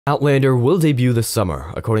Outlander will debut this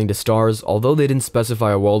summer, according to Starz. Although they didn't specify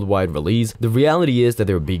a worldwide release, the reality is that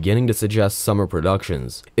they're beginning to suggest summer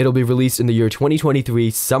productions. It'll be released in the year 2023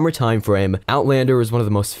 summer time frame. Outlander is one of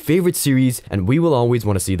the most favorite series, and we will always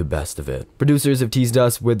want to see the best of it. Producers have teased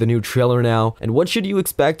us with the new trailer now, and what should you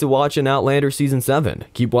expect to watch in Outlander Season 7?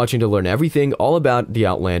 Keep watching to learn everything all about the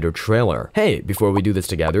Outlander trailer. Hey, before we do this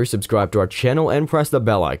together, subscribe to our channel and press the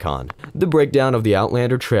bell icon. The breakdown of the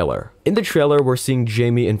Outlander trailer. In the trailer, we're seeing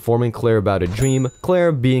Jamie informing Claire about a dream,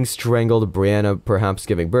 Claire being strangled, Brianna perhaps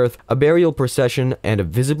giving birth, a burial procession, and a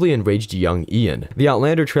visibly enraged young Ian. The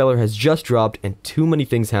Outlander trailer has just dropped, and too many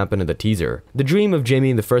things happen in the teaser. The dream of Jamie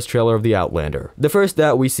in the first trailer of the Outlander. The first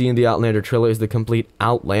that we see in the Outlander trailer is the complete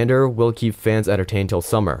Outlander will keep fans entertained till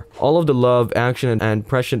summer. All of the love, action, and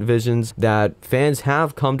prescient visions that fans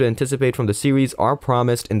have come to anticipate from the series are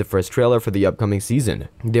promised in the first trailer for the upcoming season.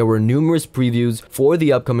 There were numerous previews for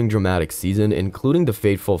the upcoming dramatic season, including the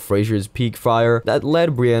fateful Fraser's Peak fire that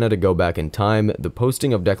led Brianna to go back in time, the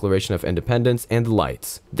posting of Declaration of Independence, and the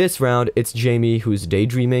lights. This round, it's Jamie who's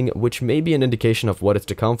daydreaming, which may be an indication of what is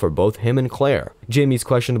to come for both him and Claire. Jamie's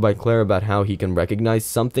questioned by Claire about how he can recognize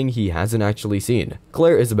something he hasn't actually seen.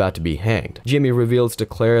 Claire is about to be hanged. Jamie reveals to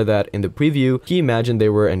Claire that in the preview, he imagined they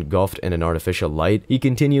were engulfed in an artificial light. He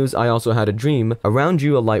continues, "I also had a dream. Around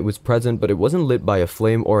you a light was present, but it wasn't lit by a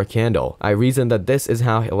flame or a candle. I reasoned that this is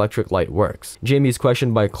how electric light works." Jamie is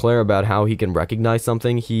questioned by Claire about how he can recognize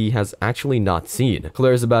something he has actually not seen.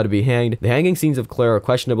 Claire is about to be hanged. The hanging scenes of Claire are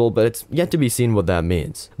questionable, but it's yet to be seen what that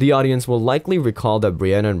means. The audience will likely recall that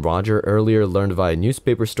Brianna and Roger earlier learned via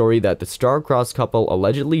newspaper story that the star-crossed couple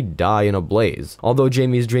allegedly die in a blaze. Although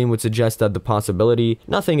Jamie's dream would suggest that the possibility,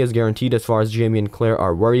 nothing is guaranteed as far as Jamie and Claire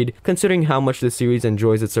are worried, considering how much the series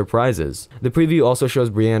enjoys its surprises. The preview also shows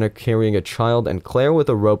Brianna carrying a child and Claire with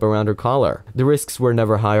a rope around her collar. The risks were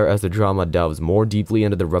never higher as the drama delves more deeply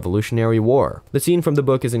into the Revolutionary War. The scene from the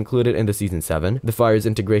book is included in the Season 7. The fire's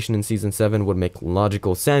integration in Season 7 would make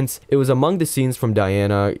logical sense. It was among the scenes from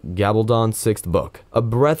Diana Gabaldon's 6th book. A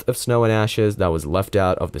breath of snow and ashes that was left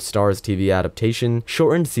out of the Starz TV adaptation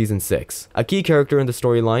shortened Season 6. A key character in the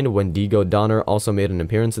storyline, Wendigo Donner, also made an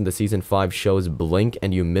appearance in the Season 5 show's Blink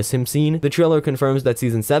and You Miss Him scene. The trailer confirms that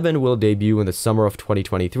Season 7 will debut in the summer of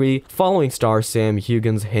 2023, following star Sam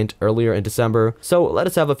Hugin's hint earlier in December, so let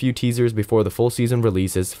us have a few teasers before the full season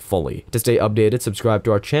releases fully. To stay updated, subscribe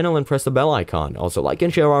to our channel and press the bell icon. Also like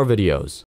and share our videos.